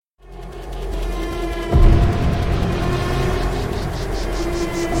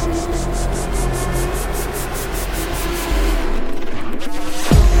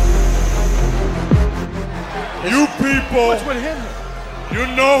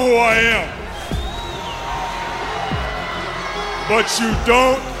know who I am, but you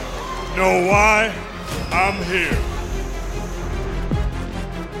don't know why I'm here.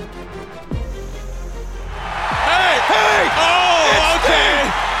 Hey! Oh, it's okay. Sting.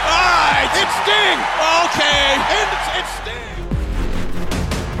 All right. It's Sting. Okay. And it's Sting.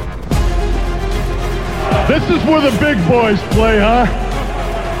 This is where the big boys play, huh?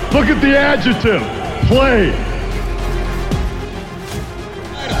 Look at the adjective. Play.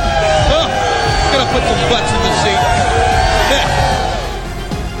 Gonna put some butts in the seat.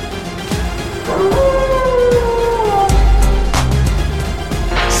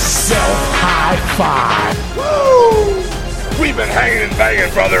 Self-high five. Woo! We've been hanging and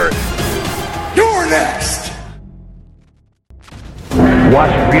banging, brother. You're next.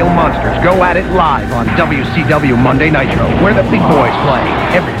 Watch Real Monsters go at it live on WCW Monday Nitro, where the big boys play,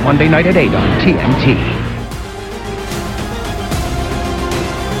 every Monday night at 8 on TNT.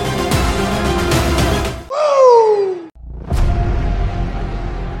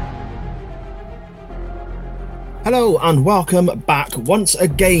 Hello and welcome back once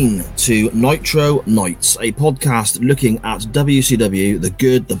again to Nitro Nights, a podcast looking at WCW, the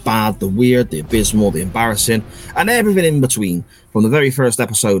good, the bad, the weird, the abysmal, the embarrassing, and everything in between, from the very first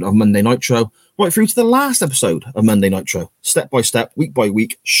episode of Monday Nitro right through to the last episode of Monday Nitro, step by step, week by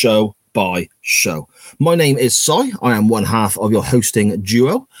week, show by show. My name is Cy. I am one half of your hosting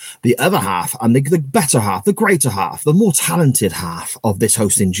duo. The other half, and the better half, the greater half, the more talented half of this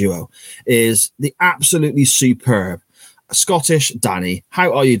hosting duo is the absolutely superb Scottish Danny.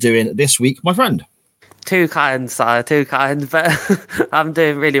 How are you doing this week, my friend? Too kind, sire, too kind, but I'm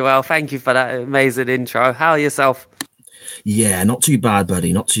doing really well. Thank you for that amazing intro. How are yourself? Yeah, not too bad,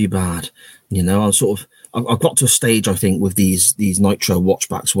 buddy. Not too bad. You know, I've got to a stage, I think, with these Nitro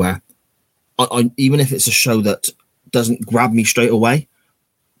watchbacks where I even if it's a show that doesn't grab me straight away,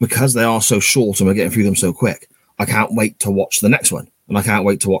 because they are so short and we're getting through them so quick, I can't wait to watch the next one. And I can't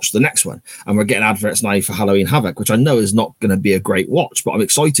wait to watch the next one. And we're getting adverts now for Halloween Havoc, which I know is not going to be a great watch, but I'm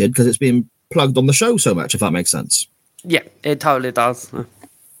excited because it's being plugged on the show so much, if that makes sense. Yeah, it totally does.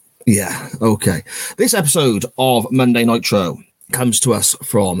 Yeah, okay. This episode of Monday Nitro comes to us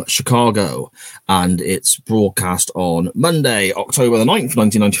from Chicago, and it's broadcast on Monday, October the 9th,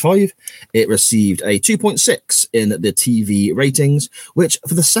 1995. It received a 2.6 in the TV ratings, which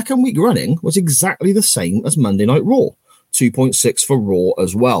for the second week running was exactly the same as Monday Night Raw. 2.6 for Raw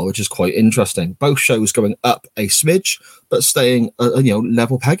as well, which is quite interesting. Both shows going up a smidge, but staying,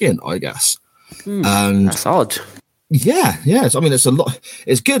 level pegging, I guess. And that's odd. Yeah. I mean, it's a lot.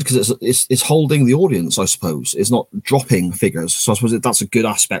 It's good because it's holding the audience, I suppose. It's not dropping figures, so I suppose that's a good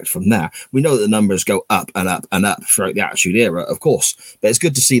aspect from there. We know that the numbers go up and up and up throughout the Attitude Era, of course, but it's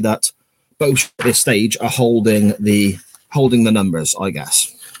good to see that both at this stage are holding the numbers, I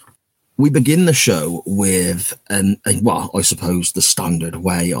guess. We begin the show with I suppose the standard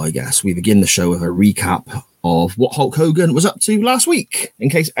way, I guess. We begin the show with a recap of what Hulk Hogan was up to last week, in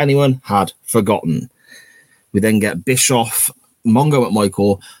case anyone had forgotten. We then get Bischoff, Mongo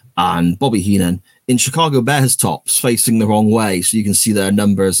McMichael, and Bobby Heenan in Chicago Bears tops facing the wrong way, so you can see their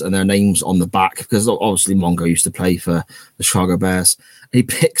numbers and their names on the back, because obviously Mongo used to play for the Chicago Bears. He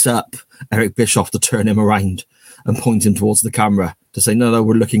picks up Eric Bischoff to turn him around and point him towards the camera to say, no,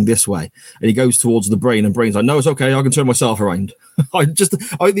 we're looking this way. And he goes towards the Brain, and Brain's like, no, it's okay, I can turn myself around. I think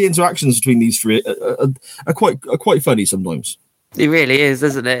the interactions between these three are quite funny sometimes. It really is,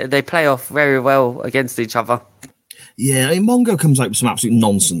 isn't it? They play off very well against each other. Yeah, I mean, Mongo comes out with some absolute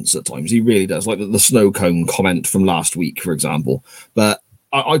nonsense at times. He really does, like the snow cone comment from last week, for example. But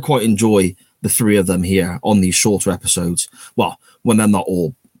I quite enjoy the three of them here on these shorter episodes. Well, when they're not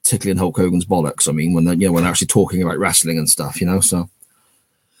all tickling Hulk Hogan's bollocks. I mean, when they're actually talking about wrestling and stuff, so.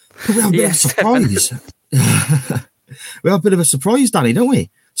 But we have a bit of a surprise. We have a bit of a surprise, Danny, don't we?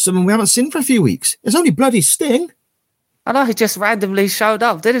 Someone we haven't seen for a few weeks. It's only bloody Sting. I know, he just randomly showed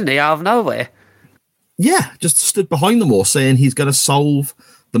up, didn't he, out of nowhere? Yeah, just stood behind them all saying he's going to solve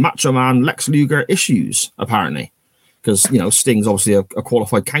the Macho Man Lex Luger issues, apparently. Because, Sting's obviously a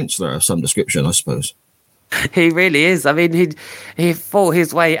qualified counsellor of some description, I suppose. He really is. I mean, he fought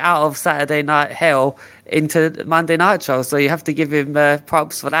his way out of Saturday Night Hell into Monday Nitro, so you have to give him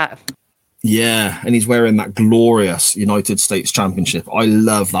props for that. Yeah, and he's wearing that glorious United States Championship. I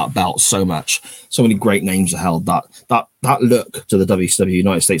love that belt so much. So many great names are held. That look to the WCW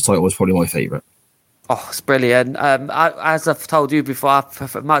United States title was probably my favourite. Oh, it's brilliant. As I've told you before, I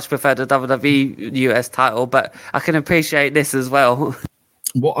much prefer the WWE US title, but I can appreciate this as well.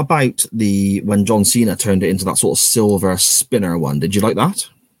 What about when John Cena turned it into that sort of silver spinner one? Did you like that?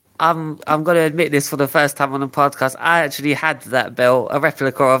 I'm going to admit this for the first time on the podcast. I actually had that belt, a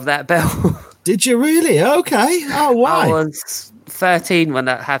replica of that belt. Did you really? Okay. Oh, why? I was 13 when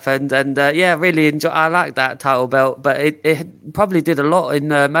that happened, and really enjoy. I like that title belt, but it probably did a lot in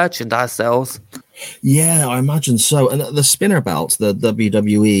merchandise sales. Yeah, I imagine so. And the spinner belt, the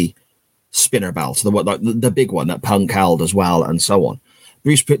WWE spinner belt, the big one that Punk held as well, and so on.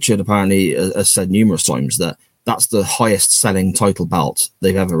 Bruce Pritchard apparently has said numerous times that that's the highest selling title belt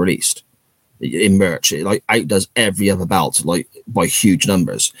they've ever released in merch. It like outdoes every other belt like by huge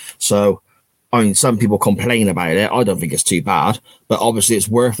numbers. So, I mean, some people complain about it. I don't think it's too bad, but obviously it's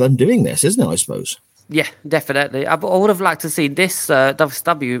worth them doing this, isn't it? I suppose. Yeah, definitely. I would have liked to see this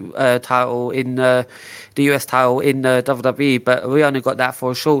WCW title in the US title in WWE, but we only got that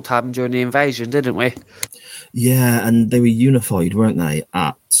for a short time during the invasion, didn't we? Yeah, and they were unified, weren't they,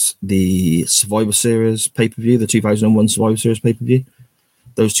 at the Survivor Series pay-per-view, the 2001 Survivor Series pay-per-view?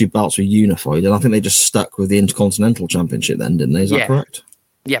 Those two belts were unified, and I think they just stuck with the Intercontinental Championship then, didn't they? Is that correct?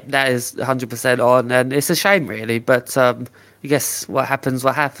 Yeah, that is 100% on, and it's a shame, really, but I guess what happens,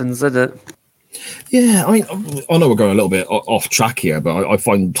 isn't it? Yeah, I mean, I know we're going a little bit off track here, but I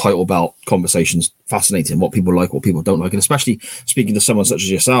find title belt conversations fascinating, what people like, what people don't like, and especially speaking to someone such as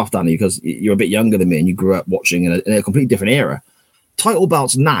yourself, Danny, because you're a bit younger than me and you grew up watching in a completely different era. Title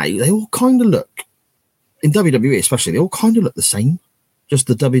belts now, they all kind of look, in WWE especially, they all kind of look the same. Just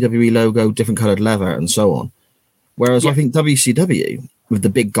the WWE logo, different coloured leather, and so on. Whereas I think WCW, with the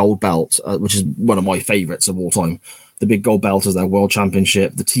big gold belt, which is one of my favourites of all time, the big gold belt is their world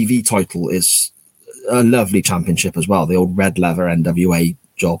championship. The TV title is a lovely championship as well. The old red leather NWA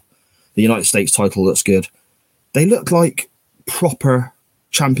job. The United States title looks good. They look like proper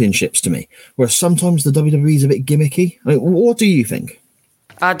championships to me, where sometimes the WWE is a bit gimmicky. I mean, what do you think?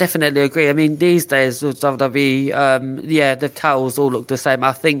 I definitely agree. I mean, these days with WWE, the titles all look the same.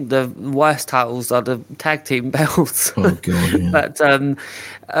 I think the worst titles are the tag team belts. Oh, God, yeah. But,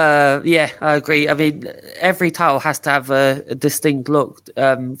 I agree. I mean, every title has to have a distinct look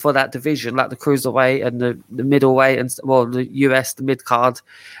for that division, like the cruiserweight and the middleweight, and the US, the mid card,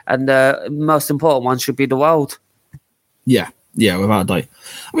 and the most important one should be the world. Yeah, without a doubt.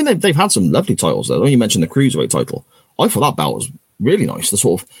 I mean, they've had some lovely titles though. When you mentioned the cruiserweight title, I thought that belt was really nice. The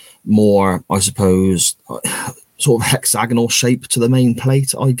sort of more, I suppose, sort of hexagonal shape to the main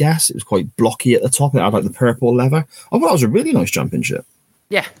plate, I guess. It was quite blocky at the top. It had like the purple leather. I thought that was a really nice championship.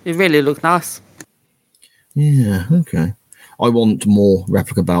 Yeah, it really looked nice. Yeah, okay. I want more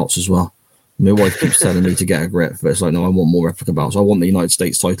replica belts as well. My wife keeps telling me to get a grip, but it's like, no, I want more replica belts. I want the United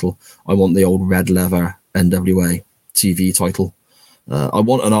States title. I want the old red leather NWA TV title. I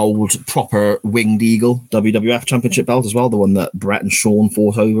want an old proper winged eagle WWF championship belt as well, the one that Brett and Shawn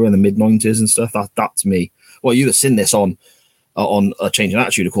fought over in the mid-90s and stuff. That's me. Well, you'd have seen this on a Change in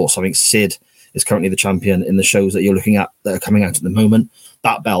Attitude, of course. I think Sid is currently the champion in the shows that you're looking at that are coming out at the moment.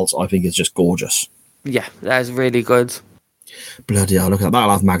 That belt, I think, is just gorgeous. Yeah, that is really good. Bloody hell, look at that.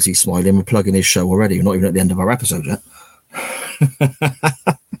 That'll have Magsy smiling. We're plugging his show already. We're not even at the end of our episode yet.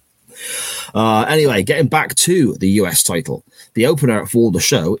 Anyway, getting back to the US title. The opener for the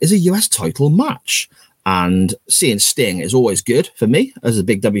show is a US title match. And seeing Sting is always good for me as a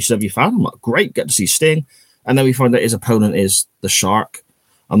big WCW fan. I'm like, great, get to see Sting. And then we find out his opponent is the Shark.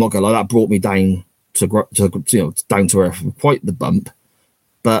 I'm not going to lie, that brought me down down to earth with quite the bump.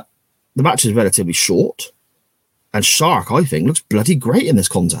 But the match is relatively short. And Shark, I think, looks bloody great in this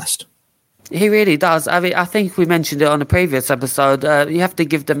contest. He really does. I mean, I think we mentioned it on the previous episode. You have to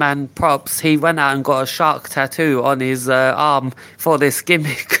give the man props. He went out and got a shark tattoo on his arm for this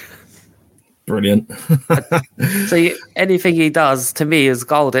gimmick. Brilliant. So anything he does, to me, is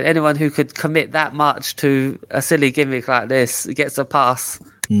golden. Anyone who could commit that much to a silly gimmick like this gets a pass.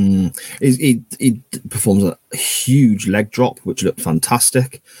 He performs a huge leg drop, which looked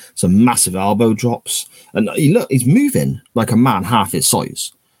fantastic. Some massive elbow drops. And he's moving like a man half his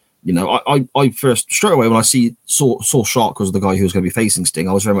size. You know, I first, straight away, when I saw Shark was the guy who was going to be facing Sting,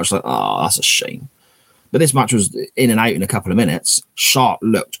 I was very much like, that's a shame. But this match was in and out in a couple of minutes. Shark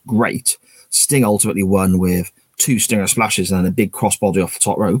looked great. Sting ultimately won with 2 Stinger splashes and a big crossbody off the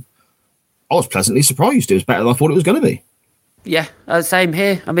top rope. I was pleasantly surprised. It was better than I thought it was going to be. Yeah, same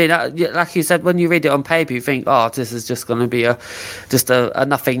here. I mean, like you said, when you read it on paper, you think, this is just going to be a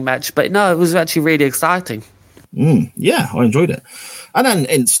nothing match. But no, it was actually really exciting. Yeah, I enjoyed it. And then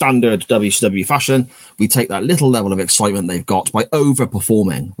in standard WCW fashion, we take that little level of excitement they've got by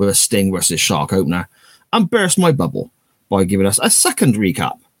overperforming with a Sting versus Shark opener and burst my bubble by giving us a second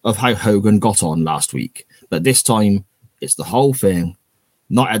recap of how Hogan got on last week. But this time, it's the whole thing,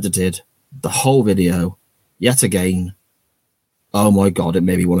 not edited, the whole video, yet again. Oh my God, it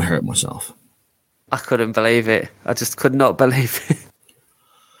made me want to hurt myself. I couldn't believe it. I just could not believe it.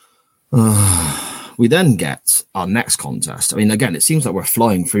 We then get our next contest. I mean, again, it seems like we're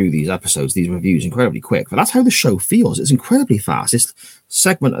flying through these episodes, these reviews incredibly quick, but that's how the show feels. It's incredibly fast. It's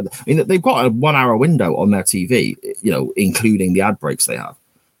segment. I mean, they've got a 1 hour window on their TV, including the ad breaks they have,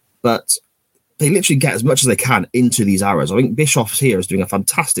 but they literally get as much as they can into these hours. I think Bischoff here is doing a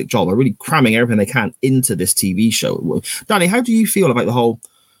fantastic job of really cramming everything they can into this TV show. Danny, how do you feel about the whole?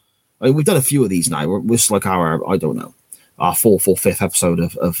 I mean, we've done a few of these now. It's like our fourth or fifth episode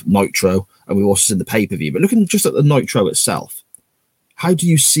of Nitro, and we've also seen the pay-per-view. But looking just at the Nitro itself, how do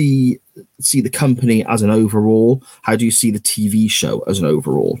you see the company as an overall? How do you see the TV show as an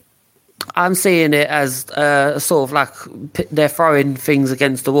overall? I'm seeing it as sort of like they're throwing things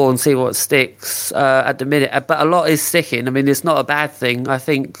against the wall and see what sticks at the minute. But a lot is sticking. I mean, it's not a bad thing. I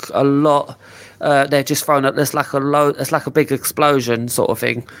think a lot they're just throwing up. It's like a big explosion sort of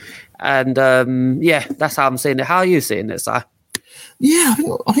thing. And that's how I'm seeing it. How are you seeing it, Si? Yeah,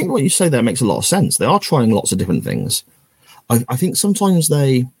 I think what you say there makes a lot of sense. They are trying lots of different things. I think sometimes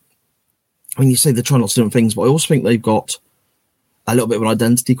you say they're trying lots of different things, but I also think they've got a little bit of an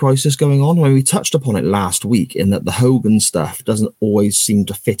identity crisis going on. I mean, we touched upon it last week in that the Hogan stuff doesn't always seem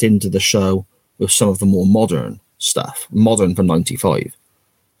to fit into the show with some of the more modern stuff, modern from 95.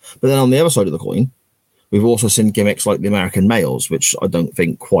 But then on the other side of the coin, we've also seen gimmicks like the American Males, which I don't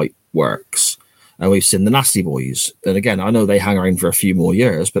think quite works. And we've seen the Nasty Boys. And again, I know they hang around for a few more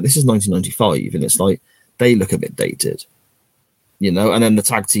years, but this is 1995, and it's like they look a bit dated. And then the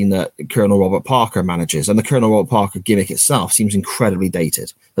tag team that Colonel Robert Parker manages, and the Colonel Robert Parker gimmick itself seems incredibly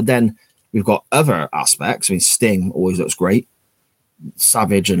dated. But then we've got other aspects. I mean, Sting always looks great.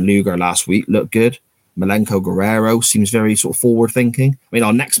 Savage and Luger last week looked good. Malenko Guerrero seems very sort of forward thinking. I mean,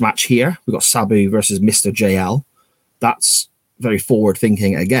 our next match here, we've got Sabu versus Mr. JL. That's very forward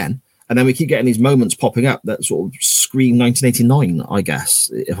thinking again. And then we keep getting these moments popping up that sort of scream 1989, I guess,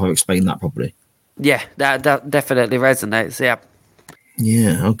 if I've explained that properly. Yeah, that definitely resonates. Yeah.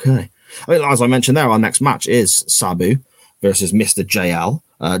 Yeah, okay. I mean, as I mentioned there, our next match is Sabu versus Mr. JL.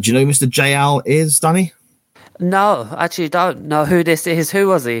 Do you know who Mr. JL is, Danny? No, I actually don't know who this is. Who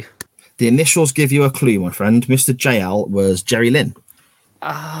was he? The initials give you a clue, my friend. Mr. JL was Jerry Lynn.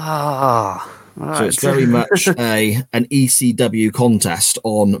 Ah, right. So it's very much an ECW contest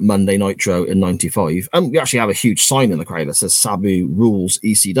on Monday Nitro in 95. And we actually have a huge sign in the crowd that says Sabu rules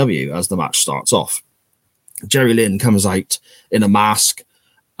ECW as the match starts off. Jerry Lynn comes out in a mask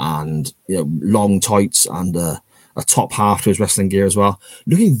and long tights and a top half to his wrestling gear as well,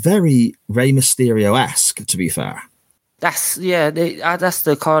 looking very Rey Mysterio-esque, to be fair. That's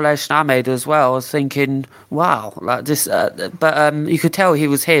the correlation I made as well. I was thinking, wow, like this, but you could tell he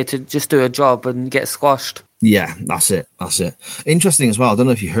was here to just do a job and get squashed. Yeah, that's it. Interesting as well. I don't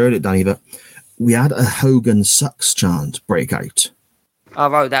know if you heard it, Danny, but we had a Hogan sucks chant break out. I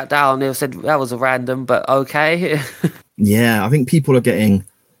wrote that down. It said that was a random, but okay. Yeah, I think people are getting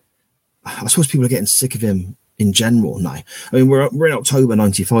sick of him in general now. I mean, we're in October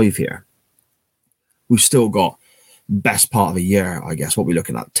 95 here. We've still got best part of a year, I guess. What we're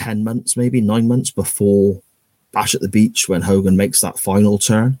looking at, 10 months, maybe 9 months before Bash at the Beach, when Hogan makes that final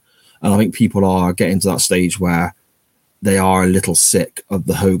turn. And I think people are getting to that stage where they are a little sick of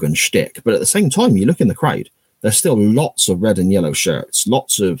the Hogan shtick. But at the same time, you look in the crowd, there's still lots of red and yellow shirts,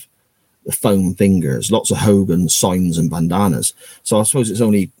 lots of foam fingers, lots of Hogan signs and bandanas. So I suppose it's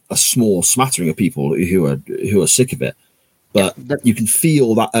only a small smattering of people who are sick of it. But you can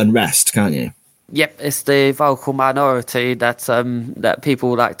feel that unrest, can't you? Yep, it's the vocal minority that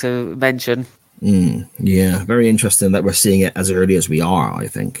people like to mention. Yeah, very interesting that we're seeing it as early as we are, I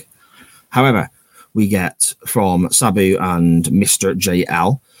think. However, we get from Sabu and Mr.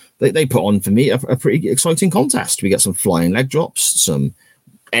 JL, they put on, for me, a pretty exciting contest. We get some flying leg drops, some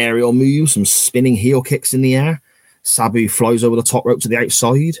aerial moves, some spinning heel kicks in the air. Sabu flies over the top rope to the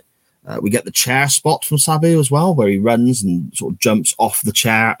outside. We get the chair spot from Sabu as well, where he runs and sort of jumps off the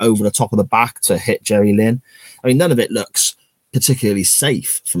chair over the top of the back to hit Jerry Lynn. I mean, none of it looks particularly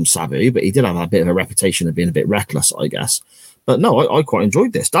safe from Sabu, but he did have a bit of a reputation of being a bit reckless, I guess. But no, I quite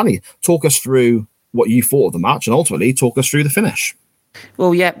enjoyed this. Danny, talk us through what you thought of the match and ultimately talk us through the finish.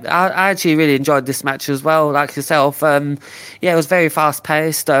 Well, yeah, I actually really enjoyed this match as well, like yourself. It was very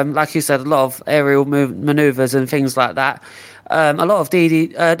fast-paced. Like you said, a lot of aerial manoeuvres and things like that. A lot of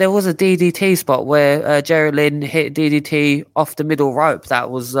there was a DDT spot where Jerry Lynn hit DDT off the middle rope. That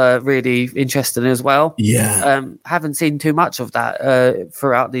was really interesting as well. Yeah. Haven't seen too much of that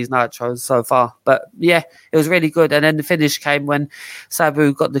throughout these Nitros so far. But yeah, it was really good. And then the finish came when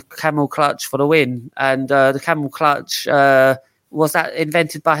Sabu got the camel clutch for the win. And the camel clutch was that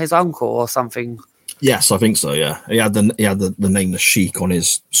invented by his uncle or something? Yes, I think so. Yeah, he had the name the Sheik on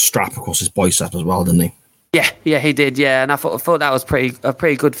his strap across his bicep as well, didn't he? Yeah, he did. Yeah, and I thought that was a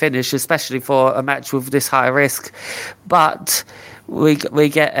pretty good finish, especially for a match with this high risk. But we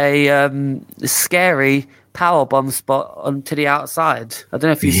get a scary powerbomb spot onto the outside. I don't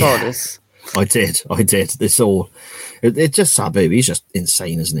know if you saw this. I did. It's just Sabu. He's just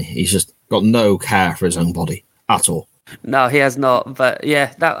insane, isn't he? He's just got no care for his own body at all. No, he has not. But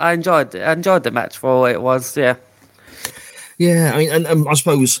yeah, I enjoyed the match for all it was. Yeah. Yeah, I mean, and I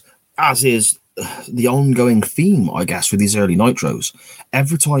suppose as is the ongoing theme, I guess, with these early Nitros,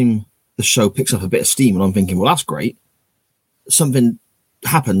 every time the show picks up a bit of steam, and I'm thinking, well, that's great, something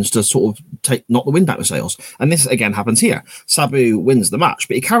happens to sort of knock the wind out of sails. And this again happens here. Sabu wins the match,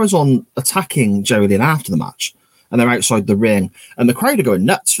 but he carries on attacking Jerry Lynn after the match. And they're outside the ring. And the crowd are going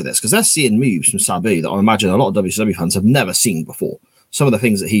nuts for this because they're seeing moves from Sabu that I imagine a lot of WCW fans have never seen before. Some of the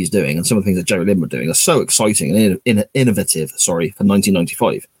things that he's doing and some of the things that Jerry Lynn were doing are so exciting and innovative, for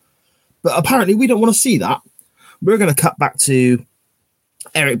 1995. But apparently we don't want to see that. We're going to cut back to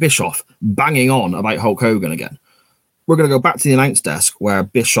Eric Bischoff banging on about Hulk Hogan again. We're going to go back to the announce desk where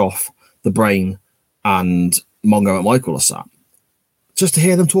Bischoff, The Brain, and Mongo and Michael are sat, just to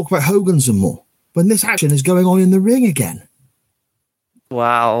hear them talk about Hogan some more, when this action is going on in the ring again.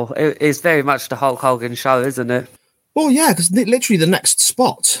 Wow. It's very much the Hulk Hogan show, isn't it? Well, yeah, because literally the next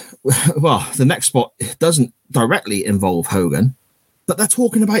spot doesn't directly involve Hogan, but they're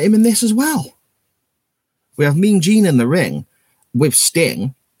talking about him in this as well. We have Mean Gene in the ring with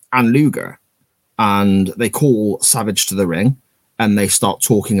Sting and Luger, and they call Savage to the ring, and they start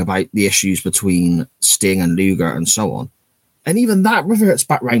talking about the issues between Sting and Luger and so on. And even that reverts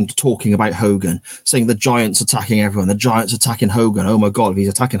back round to talking about Hogan, saying the Giant's attacking everyone, the Giant's attacking Hogan. Oh my God, if he's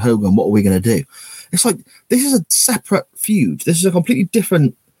attacking Hogan, what are we going to do? It's like, this is a separate feud. This is a completely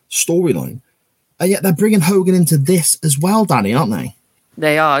different storyline. And yet they're bringing Hogan into this as well, Danny, aren't they?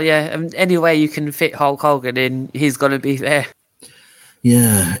 They are, yeah. And any way you can fit Hulk Hogan in, he's going to be there.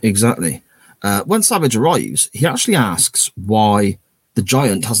 Yeah, exactly. When Savage arrives, he actually asks why the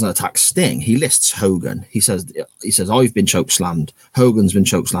Giant hasn't attacked Sting. He lists Hogan. He says, I've been chokeslammed. Hogan's been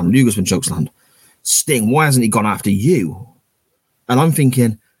chokeslammed. Luger's been chokeslammed. Sting, why hasn't he gone after you? And I'm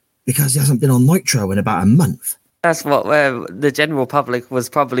thinking, because he hasn't been on Nitro in about a month. That's what the general public was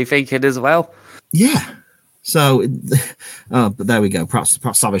probably thinking as well. Yeah. So, but there we go. Perhaps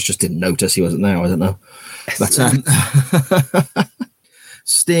Savage just didn't notice he wasn't there. I don't know. But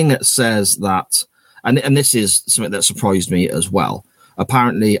Sting says that, and this is something that surprised me as well.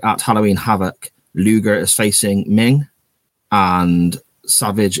 Apparently, at Halloween Havoc, Luger is facing Ming, and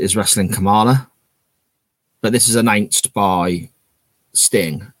Savage is wrestling Kamala. But this is announced by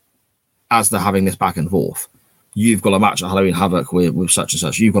Sting as they're having this back and forth. You've got a match at Halloween Havoc with such and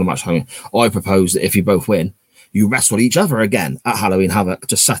such. You've got a match at Halloween. I propose that if you both win, you wrestle each other again at Halloween Havoc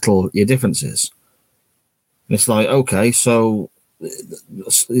to settle your differences. And it's like, okay, so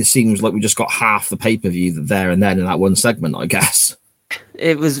it seems like we just got half the pay-per-view there and then in that one segment, I guess.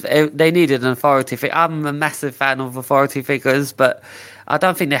 They needed an authority figure. I'm a massive fan of authority figures, but I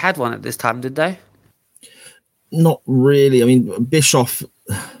don't think they had one at this time, did they? Not really. I mean, Bischoff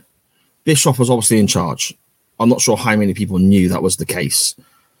was obviously in charge. I'm not sure how many people knew that was the case.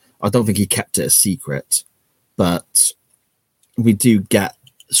 I don't think he kept it a secret, but we do get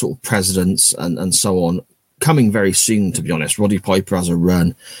sort of presidents and so on coming very soon, to be honest. Roddy Piper has a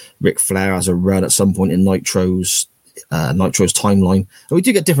run. Ric Flair has a run at some point in Nitro's timeline. And we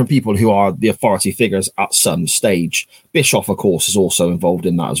do get different people who are the authority figures at some stage. Bischoff, of course, is also involved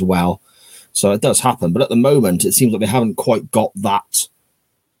in that as well. So it does happen. But at the moment, it seems like they haven't quite got that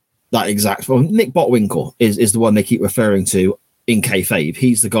exact. Well, Nick Botwinkle is the one they keep referring to in kayfabe.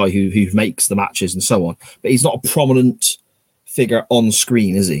 He's the guy who makes the matches and so on. But he's not a prominent figure on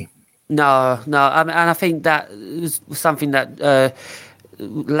screen, is he? No. And I think that was something that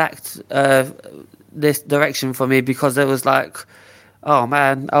lacked this direction for me, because it was like, oh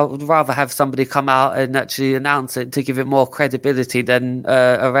man, I would rather have somebody come out and actually announce it to give it more credibility than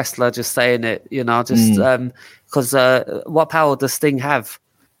a wrestler just saying it, because what power does Sting have?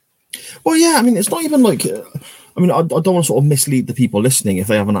 Well, yeah, I mean, it's not even like, I don't want to sort of mislead the people listening if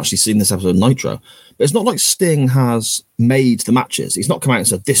they haven't actually seen this episode of Nitro, but it's not like Sting has made the matches. He's not come out and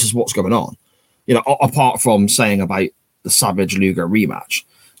said, this is what's going on. Apart from saying about the Savage Luger rematch,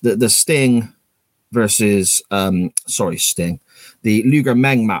 the Sting versus, the Luger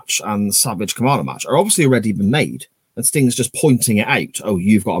Meng match and the Savage Kamala match are obviously already been made, and Sting's just pointing it out. Oh,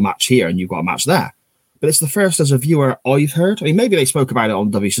 you've got a match here and you've got a match there. But it's the first, as a viewer, I've heard. I mean, maybe they spoke about it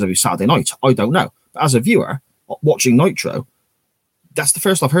on WCW Saturday Night. I don't know. But as a viewer watching Nitro, that's the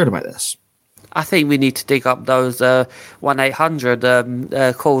first I've heard about this. I think we need to dig up those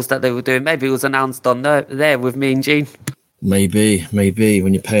 1-800 calls that they were doing. Maybe it was announced on there with me and Gene. Maybe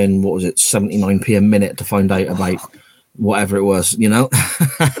when you're paying, what was it, 79p a minute to find out about whatever it was, you know?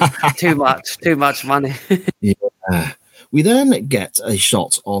 Too much money. Yeah. We then get a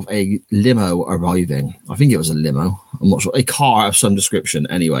shot of a limo arriving. I think it was a limo. I'm not sure. A car of some description,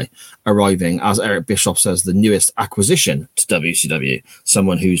 anyway, arriving, as Eric Bischoff says, the newest acquisition to WCW.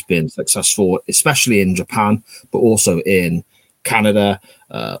 Someone who's been successful, especially in Japan, but also in Canada,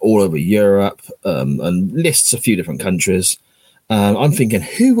 all over Europe, and lists a few different countries. I'm thinking,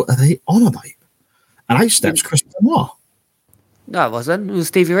 who are they on about? And out steps Chris Benoit. No, it wasn't. It was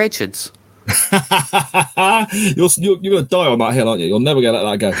Stevie Richards. You're going to die on that hill, aren't you? You'll never let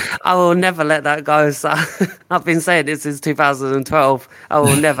that go. I will never let that go. So I've been saying this since 2012. I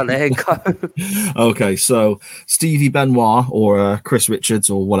will never let it go. Okay, so Stevie Benoit or Chris Richards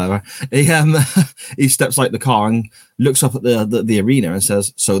or whatever, he steps out the car and looks up at the arena and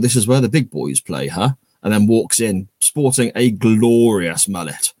says, "So this is where the big boys play, huh?" And then walks in sporting a glorious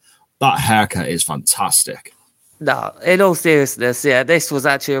mullet. That haircut is fantastic. No, in all seriousness, yeah, this was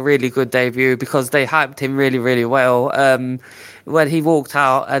actually a really good debut because they hyped him really, really well. When he walked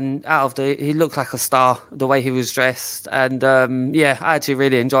out he looked like a star, the way he was dressed. And I actually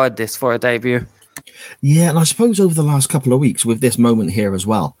really enjoyed this for a debut. Yeah, and I suppose over the last couple of weeks with this moment here as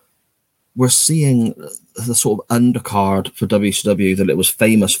well, we're seeing the sort of undercard for WCW that it was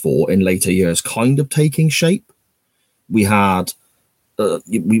famous for in later years kind of taking shape. We had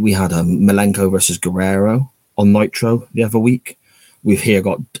Malenko versus Guerrero on Nitro the other week. We've here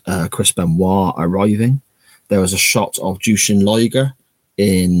got Chris Benoit arriving. There was a shot of Jushin Liger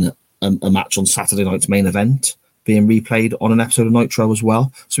in a match on Saturday night's main event being replayed on an episode of Nitro as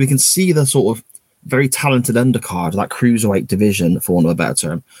well. So we can see the sort of very talented undercard, that cruiserweight division, for want of a better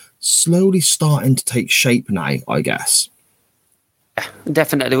term, slowly starting to take shape now, I guess.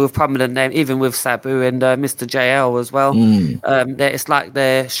 Definitely with prominent name, even with Sabu and Mr. JL as well. It's like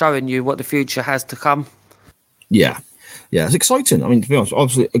they're showing you what the future has to come. Yeah, it's exciting. I mean, to be honest,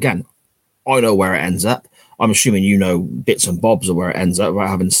 obviously, again, I know where it ends up. I'm assuming you know bits and bobs of where it ends up, without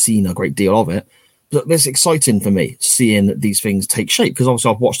having seen a great deal of it. But it's exciting for me seeing these things take shape, because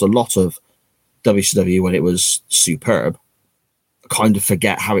obviously I've watched a lot of WCW when it was superb. I kind of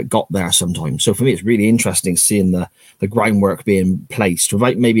forget how it got there sometimes. So for me, it's really interesting seeing the groundwork being placed,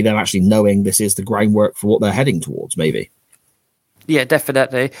 without maybe them actually knowing this is the groundwork for what they're heading towards, maybe. Yeah,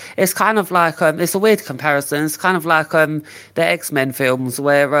 definitely. It's kind of like it's a weird comparison. It's kind of like the X-Men films,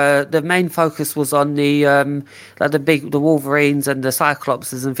 where the main focus was on the Wolverines and the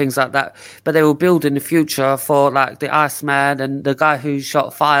Cyclopses and things like that. But they were building the future for like the Iceman and the guy who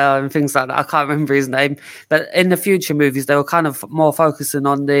shot fire and things like that. I can't remember his name. But in the future movies, they were kind of more focusing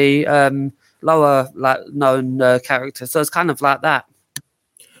on the lower known characters. So it's kind of like that.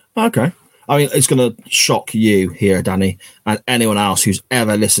 Okay. I mean, it's going to shock you here, Danny, and anyone else who's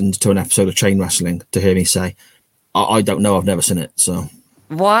ever listened to an episode of Chain Wrestling to hear me say, I don't know, I've never seen it. So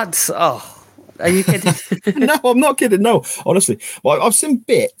what? Oh, are you kidding? No, I'm not kidding. No, honestly. Well, I've seen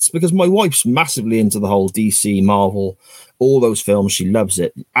bits because my wife's massively into the whole DC, Marvel, all those films. She loves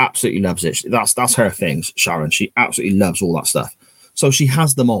it. Absolutely loves it. That's her thing, Sharon. She absolutely loves all that stuff. So she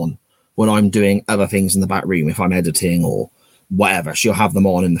has them on when I'm doing other things in the back room, if I'm editing or whatever. She'll have them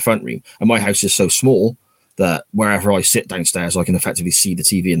on in the front room. And my house is so small that wherever I sit downstairs, I can effectively see the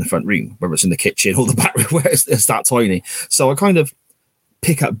TV in the front room, whether it's in the kitchen or the back room, where it's that tiny. So I kind of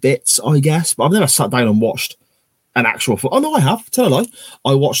pick up bits, I guess, but I've never sat down and watched an actual film. Oh, no, I have. Tell a lie.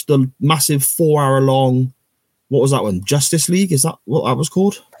 I watched the massive 4-hour-long, what was that one? Justice League? Is that what that was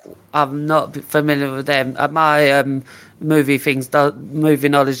called? I'm not familiar with them. My movie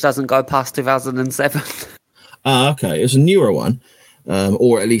knowledge doesn't go past 2007. Okay, it's a newer one,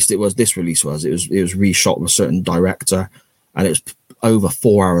 or at least this release was. It was reshot with a certain director, and it was over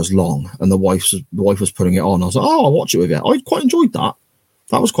 4 hours long. And the wife was putting it on. I was like, oh, I'll watch it with you. I quite enjoyed that.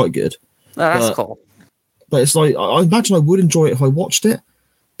 That was quite good. Oh, that's cool. But it's like, I imagine I would enjoy it if I watched it.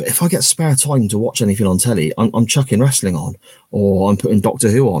 But if I get spare time to watch anything on telly, I'm chucking wrestling on, or I'm putting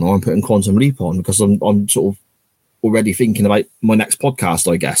Doctor Who on, or I'm putting Quantum Leap on, because I'm sort of already thinking about my next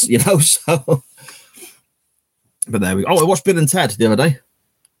podcast, I guess, you know. So. But there we go. Oh, I watched Bill and Ted the other day.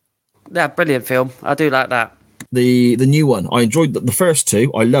 Yeah, brilliant film. I do like that. The new one. I enjoyed the first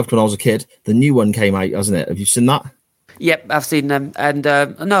two. I loved when I was a kid. The new one came out, hasn't it? Have you seen that? Yep, I've seen them. And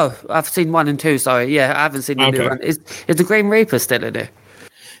no, I've seen 1 and 2, sorry. Yeah, I haven't seen the new one. Is the Green Reaper still in it?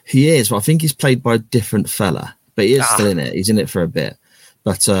 He is, but I think he's played by a different fella. But he is still in it. He's in it for a bit.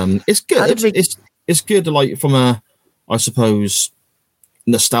 But it's good. It's good, like, from a, I suppose,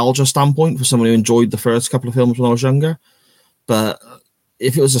 nostalgia standpoint for someone who enjoyed the first couple of films when I was younger. But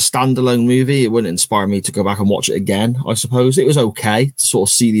if it was a standalone movie, it wouldn't inspire me to go back and watch it again, I suppose. It was okay to sort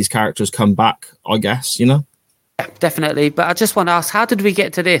of see these characters come back, I guess, you know? Yeah, definitely. But I just want to ask, how did we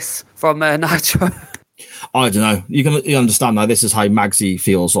get to this from Nitro? I don't know. You understand now. This is how Magsy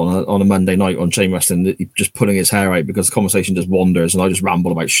feels on a Monday night on Chain Wrestling, just pulling his hair out because the conversation just wanders and I just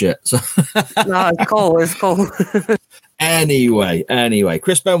ramble about shit. So. No, it's cool. It's cool. Anyway,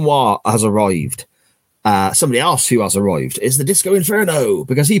 Chris Benoit has arrived. Somebody else who has arrived is the Disco Inferno,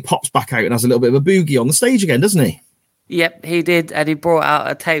 because he pops back out and has a little bit of a boogie on the stage again, doesn't he? Yep, he did, and he brought out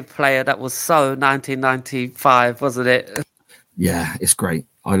a tape player that was so 1995, wasn't it? Yeah, it's great.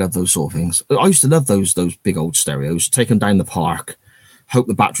 I love those sort of things. I used to love those big old stereos. Take them down the park, hope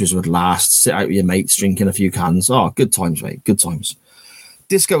the batteries would last, sit out with your mates, drinking a few cans. Oh, good times, mate. Good times.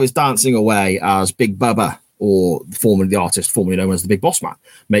 Disco is dancing away as Big Bubba, or the artist formerly known as the Big Boss Man,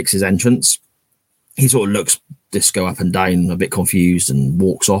 makes his entrance. He sort of looks Disco up and down, a bit confused, and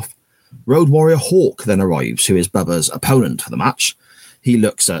walks off. Road Warrior Hawk then arrives, who is Bubba's opponent for the match. He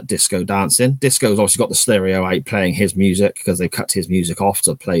looks at Disco dancing. Disco's obviously got the stereo out playing his music because they've cut his music off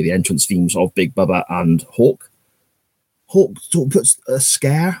to play the entrance themes of Big Bubba and Hawk. Hawk sort of puts a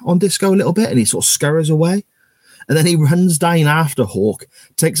scare on Disco a little bit and he sort of scurries away. And then he runs down after Hawk,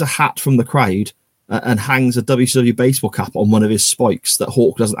 takes a hat from the crowd and hangs a WCW baseball cap on one of his spikes that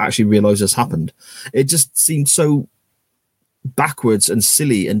Hawk doesn't actually realise has happened. It just seemed so backwards and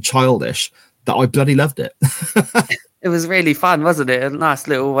silly and childish that I bloody loved it. It was really fun, wasn't it? A nice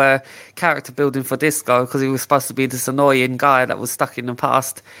little character building for Disco, because he was supposed to be this annoying guy that was stuck in the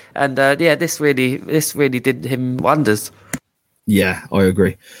past. And this really did him wonders. Yeah, I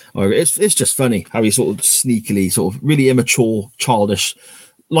agree. It's just funny how he sort of sneakily, sort of really immature, childish,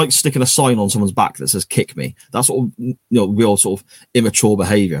 like sticking a sign on someone's back that says "kick me." That's sort of real sort of immature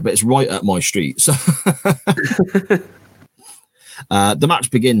behaviour, but it's right up my street. So. The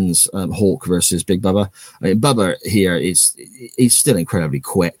match begins, Hawk versus Big Bubba. I mean, Bubba here he's still incredibly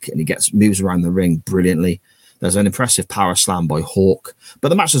quick and he moves around the ring brilliantly. There's an impressive power slam by Hawk, but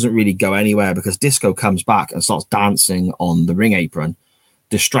the match doesn't really go anywhere because Disco comes back and starts dancing on the ring apron,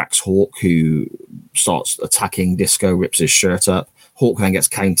 distracts Hawk, who starts attacking Disco, rips his shirt up. Hawk then gets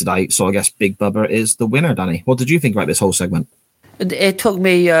counted out, so I guess Big Bubba is the winner, Danny. What did you think about this whole segment? It took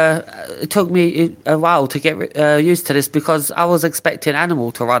me a while to get used to this because I was expecting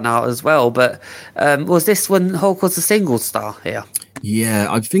Animal to run out as well. But was this when Hulk was a single star here? Yeah,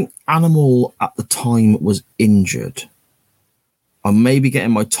 I think Animal at the time was injured. I'm maybe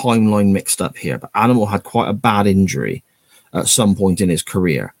getting my timeline mixed up here, but Animal had quite a bad injury at some point in his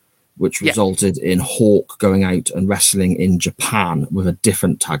career, which resulted in Hawk going out and wrestling in Japan with a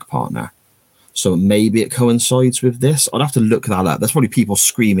different tag partner. So maybe it coincides with this. I'd have to look that up. There's probably people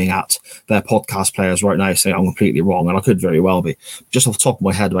screaming at their podcast players right now saying I'm completely wrong, and I could very well be. Just off the top of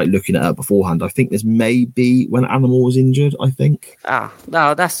my head, about looking it up beforehand, I think this may be when Animal was injured, I think.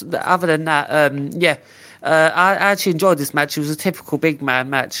 No, that's other than that, I actually enjoyed this match. It was a typical big man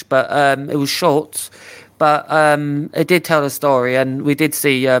match, but it was short, but it did tell a story, and we did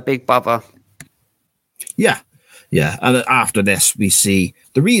see Big Bubba. Yeah, and after this, we see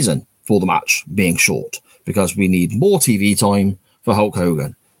the reason for the match being short, because we need more TV time for Hulk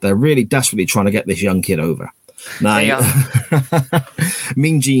Hogan. They're really desperately trying to get this young kid over. Now,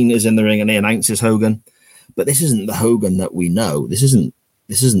 Mean Gene is in the ring and he announces Hogan, but this isn't the Hogan that we know. This isn't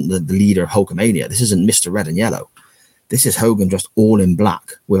the leader of Hulkamania. This isn't Mr. Red and Yellow. This is Hogan just all in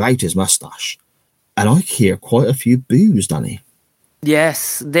black without his mustache. And I hear quite a few boos, Danny.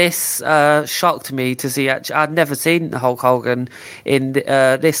 Yes, this shocked me to see. Actually, I'd never seen Hulk Hogan in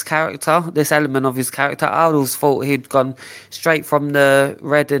this character, this element of his character. I always thought he'd gone straight from the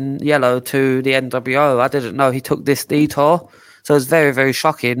red and yellow to the NWO. I didn't know he took this detour. So it's very, very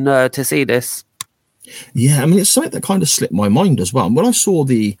shocking to see this. Yeah, I mean, it's something that kind of slipped my mind as well. And when I saw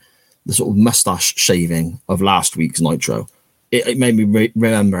the sort of mustache shaving of last week's Nitro, it made me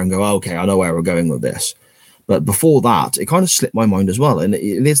remember and go, okay, I know where we're going with this. But before that, it kind of slipped my mind as well. And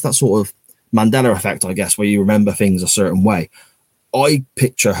it is that sort of Mandela effect, I guess, where you remember things a certain way. I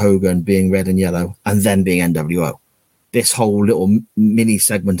picture Hogan being red and yellow and then being NWO. This whole little mini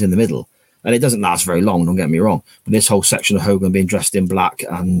segment in the middle. And it doesn't last very long, don't get me wrong. But this whole section of Hogan being dressed in black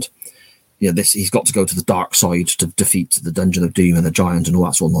and he's got to go to the dark side to defeat the Dungeon of Doom and the Giant and all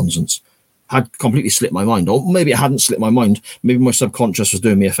that sort of nonsense had completely slipped my mind. Or maybe it hadn't slipped my mind. Maybe my subconscious was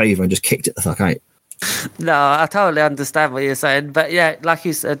doing me a favour and just kicked it the fuck out. No, I totally understand what you're saying. But yeah, like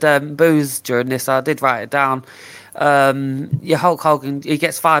you said, boos during this, I did write it down. Hulk Hogan, he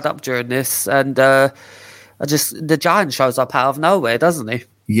gets fired up during this. And the Giant shows up out of nowhere, doesn't he?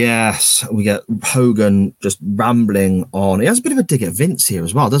 Yes, we get Hogan just rambling on. He has a bit of a dig at Vince here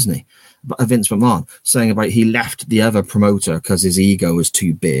as well, doesn't he? Vince McMahon, saying about he left the other promoter because his ego was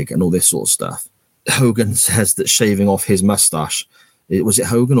too big and all this sort of stuff. Hogan says that shaving off his mustache, was it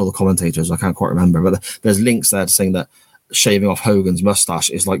Hogan or the commentators? I can't quite remember, but there's links there saying that shaving off Hogan's mustache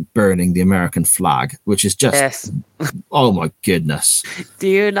is like burning the American flag, which is just, yes. Oh my goodness. Do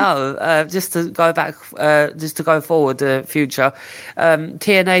you know, just to go back, just to go forward the future,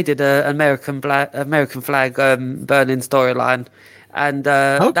 TNA did an American flag burning storyline. And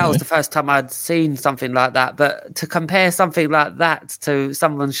that was the first time I'd seen something like that. But to compare something like that to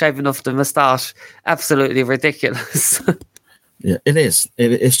someone shaving off the moustache, absolutely ridiculous. Yeah, it is.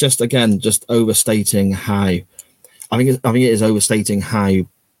 It's just, again, just overstating how... I think it is overstating how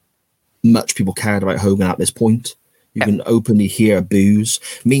much people cared about Hogan at this point. You can openly hear boos.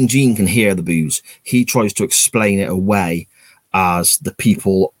 Mean Gene can hear the boos. He tries to explain it away as the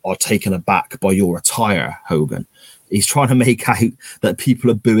people are taken aback by your attire, Hogan. He's trying to make out that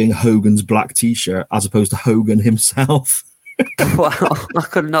people are booing Hogan's black T-shirt as opposed to Hogan himself. Wow, I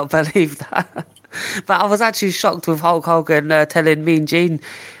could not believe that. But I was actually shocked with Hulk Hogan telling Mean Gene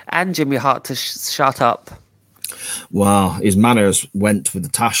and Jimmy Hart to shut up. Wow, his manners went with the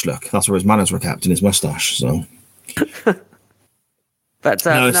tash look. That's where his manners were kept, in his moustache. So, but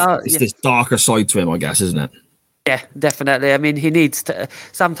it's this darker side to him, I guess, isn't it? Yeah, definitely. I mean, he needs to.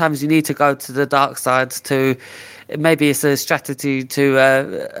 Sometimes you need to go to the dark side to. Maybe it's a strategy to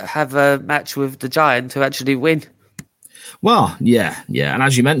have a match with the Giant to actually win. Well, yeah. And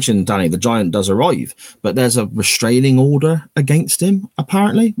as you mentioned, Danny, the Giant does arrive, but there's a restraining order against him,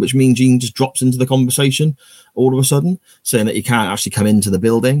 apparently, which means Gene just drops into the conversation all of a sudden, saying that he can't actually come into the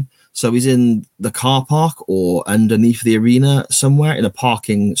building. So he's in the car park or underneath the arena somewhere in a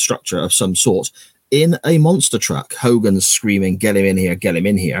parking structure of some sort in a monster truck. Hogan's screaming, "Get him in here, get him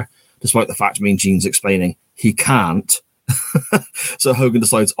in here," despite the fact Mean Gene's explaining he can't. So Hogan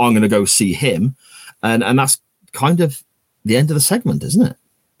decides, I'm going to go see him. And that's kind of the end of the segment, isn't it?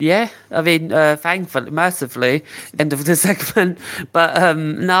 Yeah, I mean, thankfully, mercifully, end of the segment. But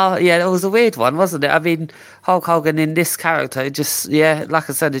no, yeah, it was a weird one, wasn't it? I mean, Hulk Hogan in this character, like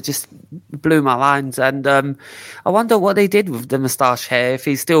I said, it just blew my mind. And I wonder what they did with the moustache hair, if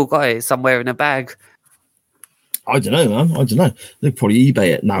he's still got it somewhere in a bag. I don't know, man. I don't know. They'd probably eBay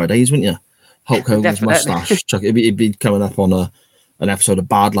it nowadays, wouldn't you? Hulk Hogan's moustache. It'd be coming up on an episode of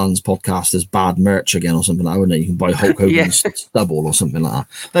Badlands podcast as bad merch again or something like that, wouldn't it? You can buy Hulk Hogan's stubble or something like that.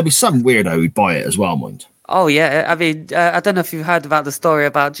 There'd be some weirdo who'd buy it as well, mind. Oh, yeah. I mean, I don't know if you've heard about the story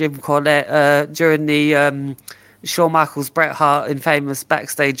about Jim Cornette during the Shawn Michaels Bret Hart infamous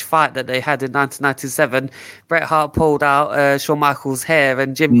backstage fight that they had in 1997. Bret Hart pulled out Shawn Michaels' hair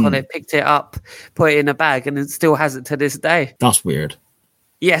and Jim Cornette picked it up, put it in a bag, and it still has it to this day. That's weird.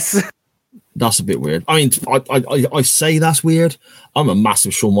 Yes. That's a bit weird. I mean, I say that's weird. I'm a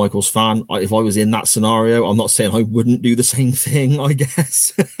massive Shawn Michaels fan. If I was in that scenario, I'm not saying I wouldn't do the same thing, I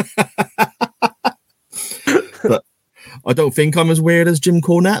guess. But I don't think I'm as weird as Jim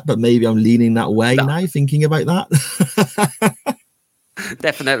Cornette, but maybe I'm leaning that way now, thinking about that.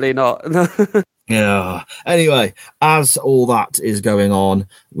 Definitely not. Yeah. Anyway, as all that is going on,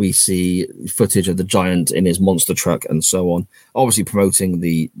 we see footage of the Giant in his monster truck and so on, obviously promoting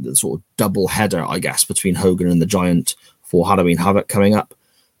the sort of double header, I guess, between Hogan and the Giant for Halloween Havoc coming up.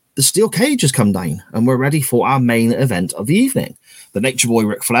 The steel cage has come down and we're ready for our main event of the evening. The Nature Boy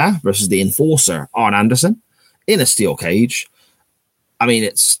Ric Flair versus the Enforcer Arn Anderson in a steel cage. I mean,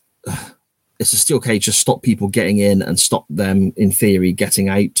 it's a steel cage to stop people getting in and stop them, in theory, getting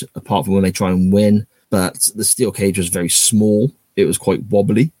out, apart from when they try and win. But the steel cage was very small. It was quite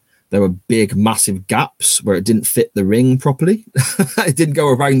wobbly. There were big, massive gaps where it didn't fit the ring properly. It didn't go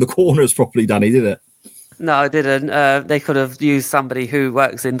around the corners properly, Danny, did it? No, it didn't. They could have used somebody who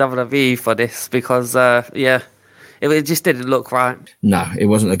works in WWE for this because, it just didn't look right. No, it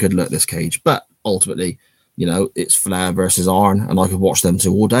wasn't a good look, this cage. But ultimately, it's Flair versus Arn, and I could watch them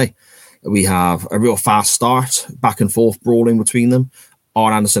two all day. We have a real fast start, back and forth brawling between them.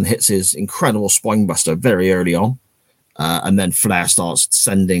 Arn Anderson hits his incredible spinebuster very early on. And then Flair starts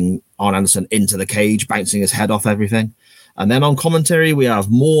sending Arn Anderson into the cage, bouncing his head off everything. And then on commentary, we have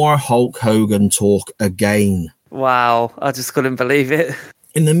more Hulk Hogan talk again. Wow, I just couldn't believe it.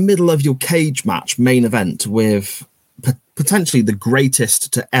 In the middle of your cage match main event with potentially the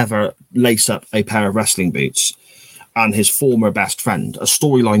greatest to ever lace up a pair of wrestling boots and his former best friend, a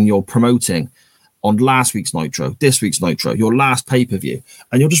storyline you're promoting on last week's Nitro, this week's Nitro, your last pay-per-view,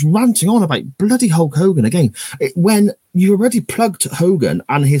 and you're just ranting on about bloody Hulk Hogan again. When you already plugged Hogan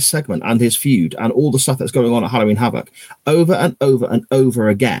and his segment and his feud and all the stuff that's going on at Halloween Havoc over and over and over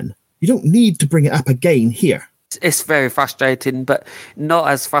again, you don't need to bring it up again here. It's very frustrating, but not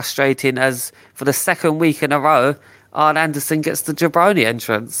as frustrating as for the second week in a row, Arn Anderson gets the Jabroni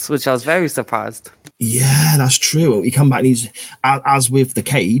entrance, which I was very surprised. Yeah, that's true. He come back and he's, as with the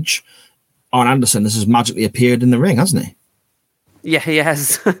cage, Arn Anderson has magically appeared in the ring, hasn't he? Yeah, he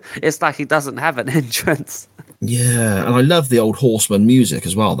has. It's like he doesn't have an entrance. Yeah, and I love the old Horseman music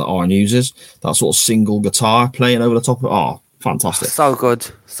as well that Arn uses. That sort of single guitar playing over the top of it. Oh, fantastic. So good.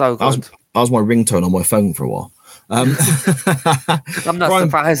 So good. That was my ringtone on my phone for a while. I'm not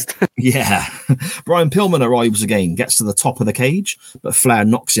surprised. Yeah. Brian Pillman arrives again, gets to the top of the cage, but Flair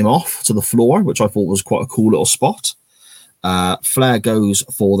knocks him off to the floor, which I thought was quite a cool little spot. Flair goes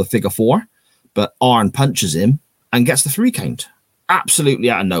for the figure 4, but Arn punches him and gets the 3 count. Absolutely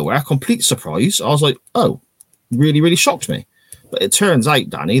out of nowhere. Complete surprise. I was like, oh, really, really shocked me. But it turns out,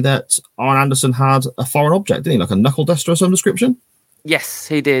 Danny, that Arn Anderson had a foreign object, didn't he? Like a knuckle duster of some description? Yes,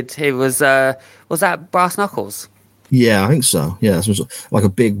 he did. He was that brass knuckles? Yeah, I think so. Yeah, like a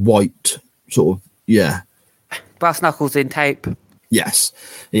big white sort of, yeah. Brass knuckles in tape. Yes.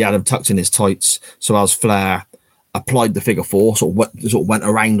 He had them tucked in his tights. So as Flair applied the figure 4, sort of went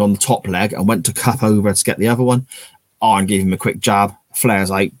around on the top leg and went to cup over to get the other one. Arn gave him a quick jab.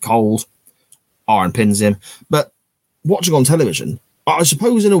 Flair's out cold. Arn pins him. But watching on television, I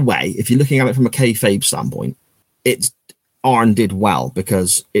suppose in a way, if you're looking at it from a kayfabe standpoint, Arn did well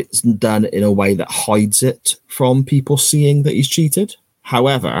because it's done in a way that hides it from people seeing that he's cheated.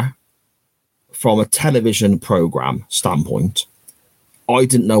 However, from a television program standpoint, I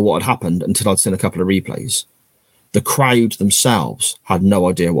didn't know what had happened until I'd seen a couple of replays. The crowd themselves had no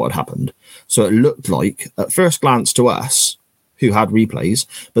idea what had happened. So it looked like, at first glance to us, who had replays,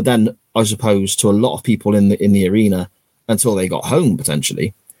 but then I suppose to a lot of people in the arena until they got home,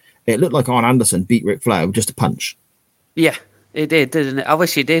 potentially, it looked like Arn Anderson beat Ric Flair with just a punch. Yeah, it did, didn't it? I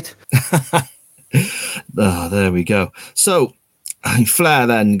wish he did. There we go. So Flair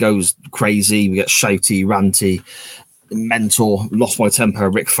then goes crazy. We get shouty, ranty, mental, lost my temper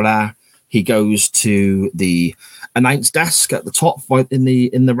Ric Flair. He goes to the announce desk at the top in the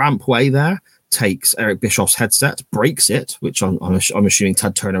rampway there, takes Eric Bischoff's headset, breaks it, which I'm assuming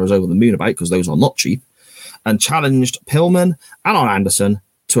Ted Turner was over the moon about because those are not cheap, and challenged Pillman and Arn Anderson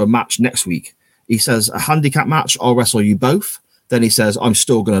to a match next week. He says, a handicap match, I'll wrestle you both. Then he says, I'm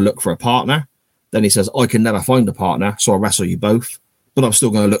still going to look for a partner. Then he says, I can never find a partner, so I'll wrestle you both, but I'm still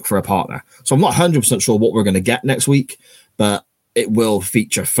going to look for a partner. So I'm not 100% sure what we're going to get next week, but it will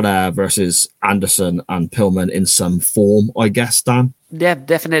feature Flair versus Anderson and Pillman in some form, I guess, Dan. Yeah,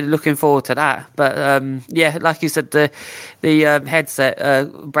 definitely looking forward to that. But yeah, like you said, the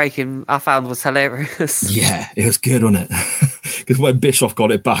headset breaking I found was hilarious. Yeah, it was good, wasn't it? Because when Bischoff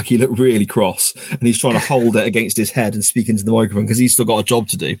got it back, he looked really cross, and he's trying to hold it against his head and speak into the microphone because he's still got a job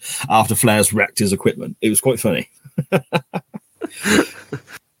to do after Flair's wrecked his equipment. It was quite funny.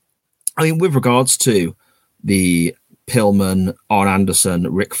 I mean, with regards to the Pillman, Arn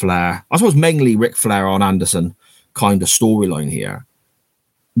Anderson, Ric Flair, I suppose mainly Ric Flair, Arn Anderson kind of storyline here.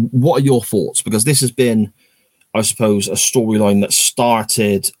 What are your thoughts? Because this has been, I suppose, a storyline that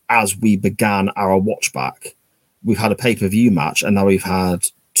started as we began our watch back. We've had a pay-per-view match, and now we've had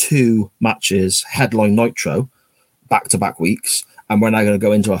 2 matches headline Nitro back-to-back weeks, and we're now going to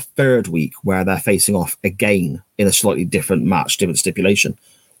go into a 3rd week where they're facing off again in a slightly different match, different stipulation.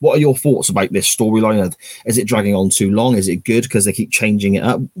 What are your thoughts about this storyline? Is it dragging on too long? Is it good because they keep changing it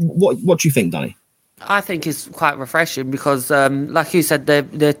up? What do you think, Danny? I think it's quite refreshing because, like you said,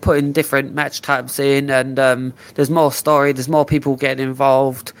 they're putting different match types in, and there's more story, there's more people getting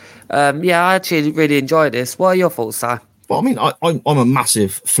involved. Yeah, I actually really enjoy this. What are your thoughts, Si? Well, I mean, I'm a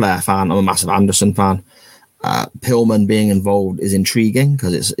massive Flair fan. I'm a massive Anderson fan. Pillman being involved is intriguing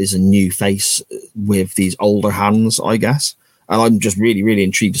because it's a new face with these older hands, I guess. And I'm just really, really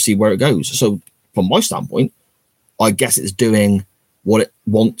intrigued to see where it goes. So from my standpoint, I guess it's doing what it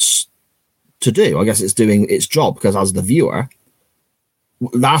wants to do. I guess it's doing its job because as the viewer,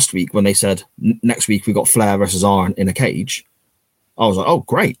 last week when they said next week we got Flair versus Arn in a cage, I was like, oh,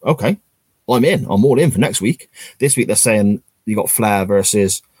 great. Okay. I'm in. I'm all in for next week. This week they're saying you got Flair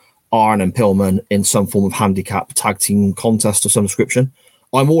versus Arn and Pillman in some form of handicap tag team contest of some description.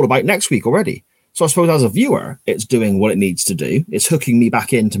 I'm all about next week already. So I suppose as a viewer, it's doing what it needs to do. It's hooking me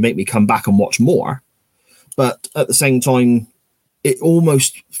back in to make me come back and watch more. But at the same time, it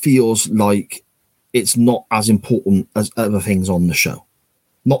almost feels like it's not as important as other things on the show.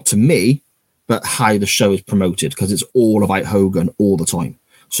 Not to me, but how the show is promoted, because it's all about Hogan all the time.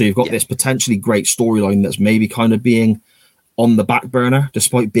 So you've got this potentially great storyline that's maybe kind of being on the back burner,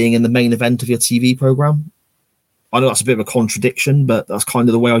 despite being in the main event of your TV program. I know that's a bit of a contradiction, but that's kind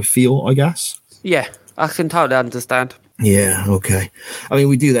of the way I feel, I guess. Yeah, I can totally understand. Yeah, okay. I mean,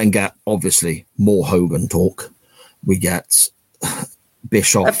 we do then get, obviously, more Hogan talk. We get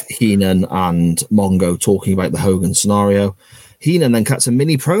Bischoff, Heenan, and Mongo talking about the Hogan scenario. Heenan then cuts a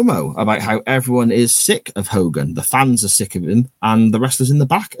mini promo about how everyone is sick of Hogan. The fans are sick of him, and the wrestlers in the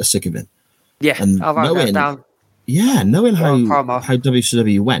back are sick of him. Yeah, and I'll write that down. Yeah, knowing how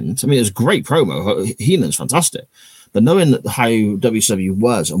WCW went, I mean, it was a great promo. Heenan's fantastic. But knowing how WCW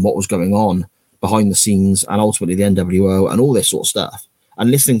was and what was going on behind the scenes and ultimately the NWO and all this sort of stuff, and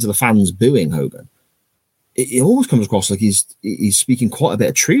listening to the fans booing Hogan, it almost comes across like he's speaking quite a bit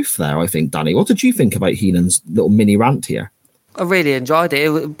of truth there, I think, Danny. What did you think about Heenan's little mini rant here? I really enjoyed it.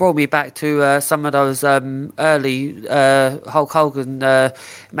 It brought me back to some of those early Hulk Hogan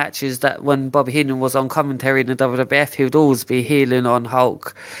matches that when Bobby Heenan was on commentary in the WWF, he would always be healing on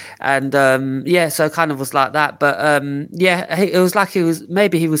Hulk. And so it kind of was like that. But it was like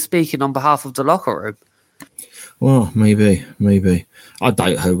he was speaking on behalf of the locker room. Well, maybe. I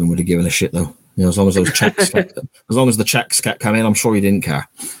doubt Hogan would have given a shit, though. You know, as long as those checks, as long as the checks kept coming, I'm sure he didn't care.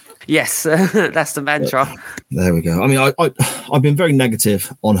 Yes, that's the mantra. There we go. I mean, I've been very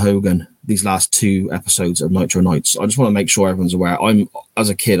negative on Hogan these last 2 episodes of Nitro Nights. I just want to make sure everyone's aware. As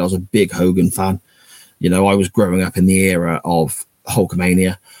a kid, I was a big Hogan fan. You know, I was growing up in the era of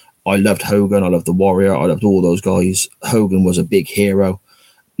Hulkamania. I loved Hogan. I loved the Warrior. I loved all those guys. Hogan was a big hero.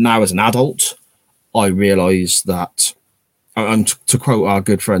 Now, as an adult, I realise that, and to quote our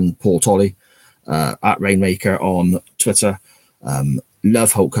good friend Paul Tolley at Rainmaker on Twitter,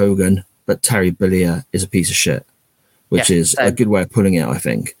 love Hulk Hogan, but Terry Bollea is a piece of shit, which is a good way of putting it, I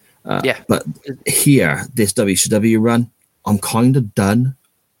think. But here, this WCW run, I'm kind of done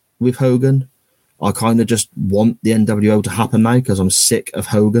with Hogan. I kind of just want the NWO to happen now because I'm sick of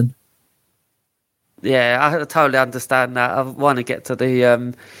Hogan. Yeah, I totally understand that. I want to get to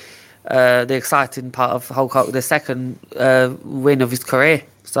the exciting part of Hulk Hogan, the second win of his career.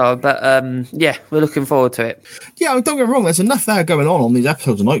 So, but we're looking forward to it. Yeah, don't get me wrong. There's enough there going on these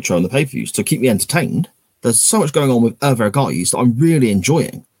episodes of Nitro and the pay-per-views to keep me entertained. There's so much going on with other guys that I'm really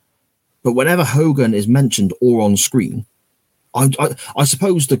enjoying. But whenever Hogan is mentioned or on screen, I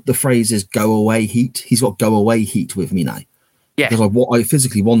suppose the phrase is "go away heat." He's got "go away heat" with me now. Yeah, because I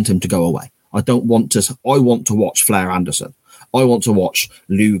physically want him to go away. I want to watch Flair Anderson. I want to watch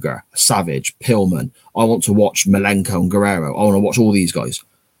Luger, Savage, Pillman. I want to watch Malenko and Guerrero. I want to watch all these guys.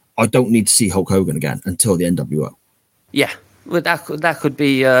 I don't need to see Hulk Hogan again until the NWO. Yeah, well, that could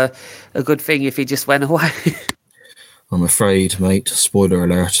be a good thing if he just went away. I'm afraid, mate, spoiler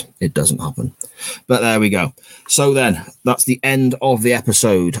alert, it doesn't happen. But there we go. So then, that's the end of the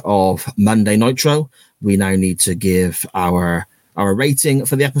episode of Monday Nitro. We now need to give our rating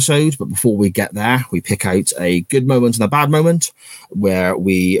for the episode, but before we get there, we pick out a good moment and a bad moment where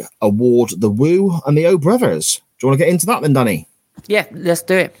we award the Woo and the O Brothers. Do you want to get into that then, Danny? Yeah, let's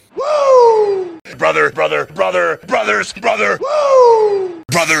do it. Woo! Brother, brothers, woo!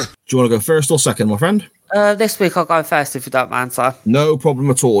 Brother. Do you want to go first or second, my friend? This week I'll go first if you don't mind, sir. No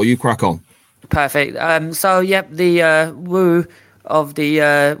problem at all. You crack on. Perfect. The Woo of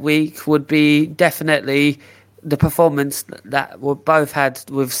the week would be definitely the performance that we both had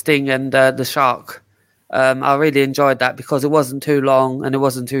with Sting and the Shark. I really enjoyed that because it wasn't too long and it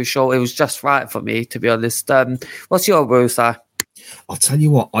wasn't too short. It was just right for me, to be honest. What's your Woo, sir? I'll tell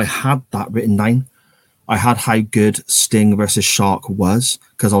you what, I had that written down. I had how good Sting versus Shark was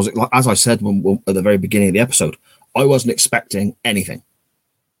because I was, like, as I said at the very beginning of the episode, I wasn't expecting anything,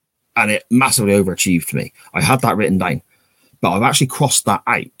 and it massively overachieved for me. I had that written down, but I've actually crossed that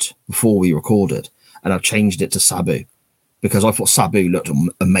out before we recorded, and I've changed it to Sabu because I thought Sabu looked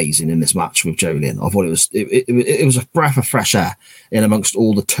amazing in this match with Jolien. I thought it was a breath of fresh air in amongst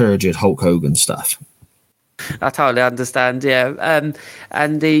all the turgid Hulk Hogan stuff. I totally understand, yeah.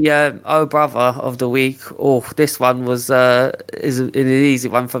 And the Oh Brother of the week, this one was is an easy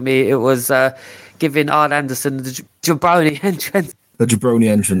one for me. It was giving Arn Anderson the jabroni entrance. The jabroni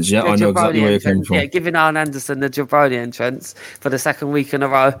entrance, yeah, I know exactly where you came from. Yeah, giving Arn Anderson the jabroni entrance for the second week in a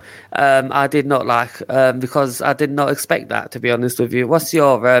row, I did not like because I did not expect that, to be honest with you. What's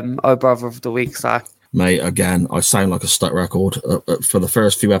your Oh Brother of the week, Si? Mate, again, I sound like a stuck record. For the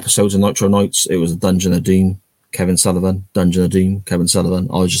first few episodes of Nitro Nights, it was Dungeon of Doom, Kevin Sullivan, Dungeon of Doom, Kevin Sullivan.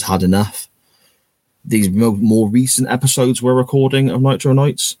 I just had enough. These more recent episodes we're recording of Nitro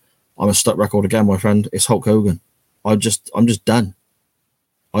Nights, I'm a stuck record again, my friend. It's Hulk Hogan. I'm just done.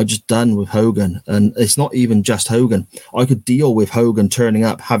 I'm just done with Hogan. And it's not even just Hogan. I could deal with Hogan turning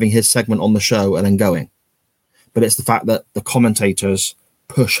up, having his segment on the show and then going. But it's the fact that the commentators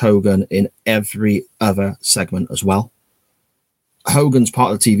push Hogan in every other segment as well. Hogan's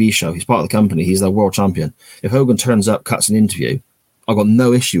part of the TV show. He's part of the company. He's their world champion. If Hogan turns up, cuts an interview, I've got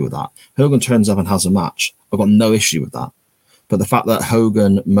no issue with that. Hogan turns up and has a match, I've got no issue with that. But the fact that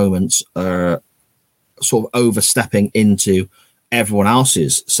Hogan moments are sort of overstepping into everyone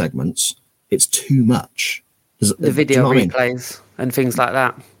else's segments, it's too much. The video replays and things like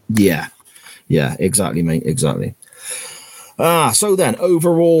that. Yeah, exactly, mate, exactly. So then,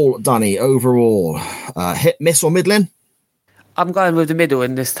 overall, Danny, hit, miss, or middling? I'm going with the middle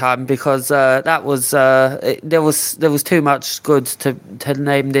in this time because that was there was too much good to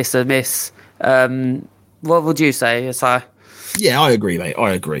name this a miss. What would you say, Asai? Yeah, I agree, mate.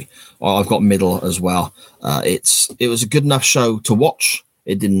 I agree. I've got middle as well. It was a good enough show to watch.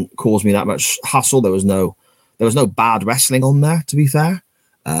 It didn't cause me that much hassle. There was no bad wrestling on there, to be fair.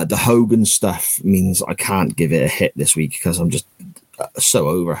 The Hogan stuff means I can't give it a hit this week because I'm just so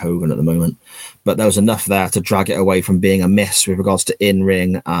over Hogan at the moment. But there was enough there to drag it away from being a miss with regards to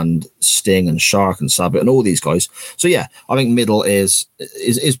In-Ring and Sting and Shark and Sabbath and all these guys. So yeah, I think middle is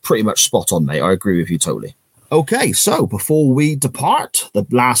pretty much spot on, mate. I agree with you totally. Okay, so before we depart, the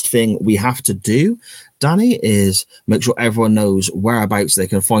last thing we have to do, Danny, is make sure everyone knows whereabouts they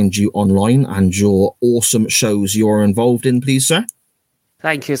can find you online and your awesome shows you're involved in, please, sir.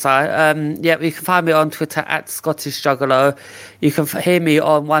 Thank you, Si. You can find me on Twitter at Scottish Juggalo. You can hear me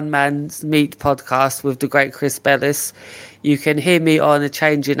on One Man's Meat podcast with the great Chris Bellis. You can hear me on A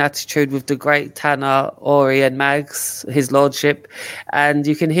Change in Attitude with the great Tanner, Ori and Mags, his lordship. And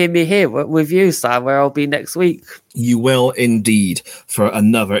you can hear me here with you, Si, where I'll be next week. You will indeed, for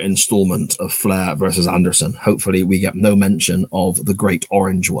another installment of Flair versus Anderson. Hopefully we get no mention of the great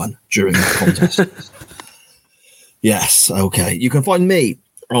orange one during the contest. Yes, okay. You can find me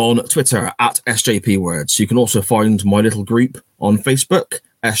on Twitter at SJP Words. You can also find my little group on Facebook,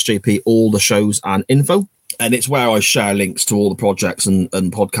 SJP All the Shows and Info. And it's where I share links to all the projects and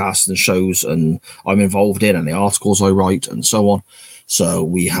podcasts and shows and I'm involved in and the articles I write and so on. So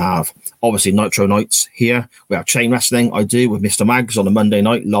we have obviously Nitro Nights here. We have Chain Wrestling I do with Mr. Mags on a Monday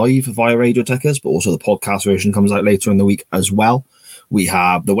night live via Radio Techers, but also the podcast version comes out later in the week as well. We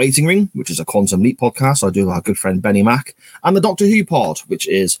have The Waiting Ring, which is a Quantum Leap podcast. I do with our good friend Benny Mack. And the Doctor Who pod, which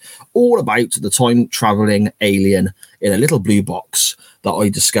is all about the time-travelling alien in a little blue box that I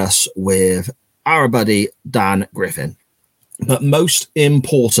discuss with our buddy Dan Griffin. But most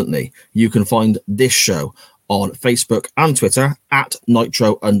importantly, you can find this show on Facebook and Twitter at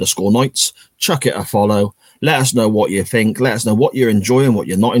Nitro_Nights. Chuck it a follow. Let us know what you think. Let us know what you're enjoying, what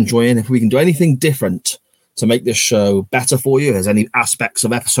you're not enjoying. If we can do anything different to make this show better for you, if there's any aspects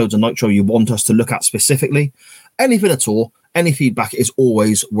of episodes of Nitro you want us to look at specifically, anything at all, any feedback is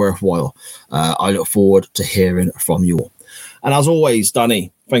always worthwhile. I look forward to hearing from you all. And as always,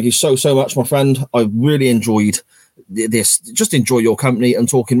 Danny, thank you so much, my friend. I really enjoyed this. Just enjoy your company and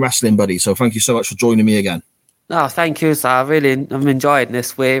talking wrestling, buddy. So thank you so much for joining me again. Oh, thank you, sir. I'm enjoying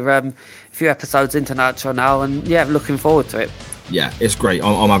this. We're a few episodes into Nitro now, and yeah, looking forward to it. Yeah, it's great.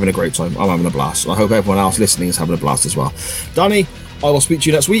 I'm having a great time. I'm having a blast. I hope everyone else listening is having a blast as well. Danny, I will speak to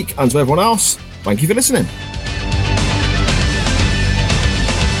you next week. And to everyone else, thank you for listening.